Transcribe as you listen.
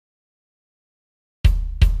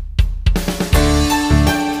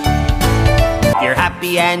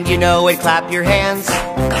happy and you know it, clap your hands.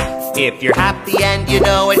 If you're happy and you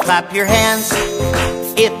know it, clap your hands.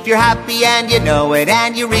 If you're happy and you know it,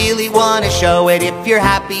 and you really want to show it, if you're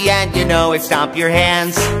happy and you know it, stomp your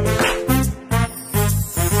hands.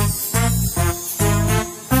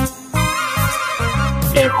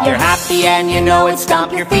 If you're happy and you know it,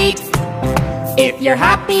 stomp your feet. If you're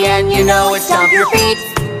happy and you know it, stomp your feet.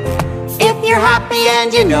 If you're happy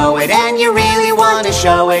and you know it, and you really want to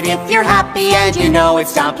show it, if you're happy and you know it,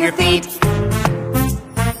 stomp your feet.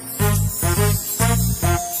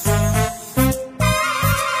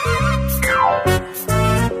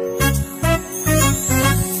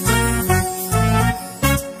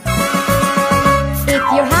 If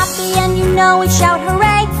you're happy and you know it, shout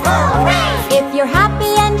hooray! Hooray! If you're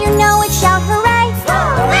happy and you know it, shout hooray!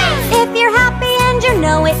 Hooray! If you're happy and you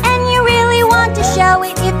know it, and you really want to show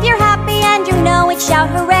it, if you're happy and you know it, shout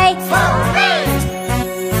hooray! Hooray!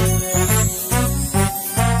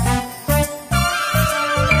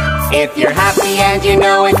 If you're happy and you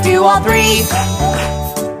know it, do all three.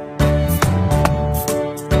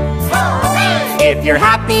 Hooray! If you're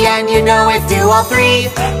happy and you know it, do all three.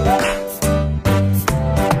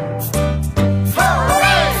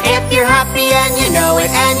 If you're happy and you know it,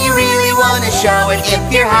 and you really want to show it,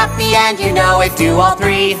 if you're happy and you know it, do all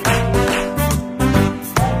three.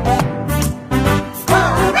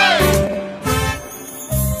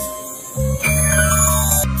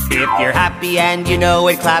 If you're happy and you know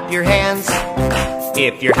it, clap your hands.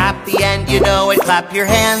 If you're happy and you know it, clap your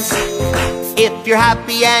hands. If you're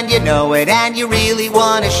happy and you know it, and you really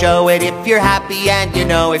want to show it, if you're happy and you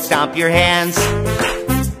know it, stomp your hands.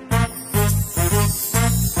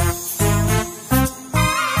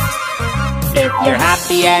 If you're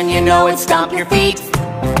happy and you know it, stomp your feet.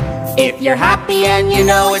 If you're happy and you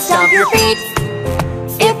know it, stomp your feet.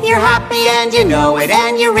 If you're happy and you know it,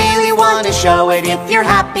 and you really want to show it, if you're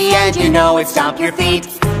happy and you know it, stomp your feet.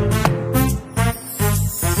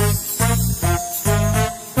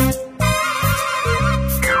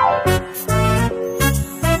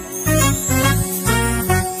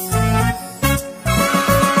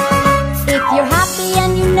 If you're happy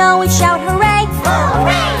and you know it, shout hooray!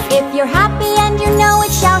 Hooray! If you're happy and you know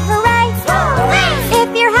it, shout hooray! Hooray!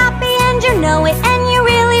 If you're happy and you know it, and you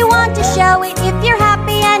really want to show it, if you're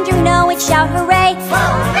happy and you know it, shout hooray!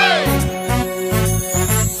 Hooray!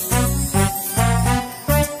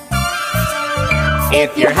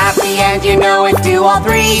 If you're happy and you know it, do all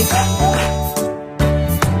three.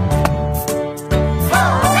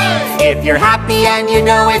 Hooray! If you're happy and you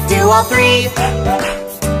know it, do all three.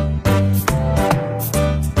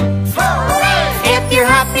 If you're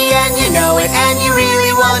happy and you know it, and you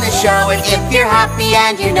really want to show it, if you're happy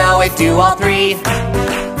and you know it, do all three.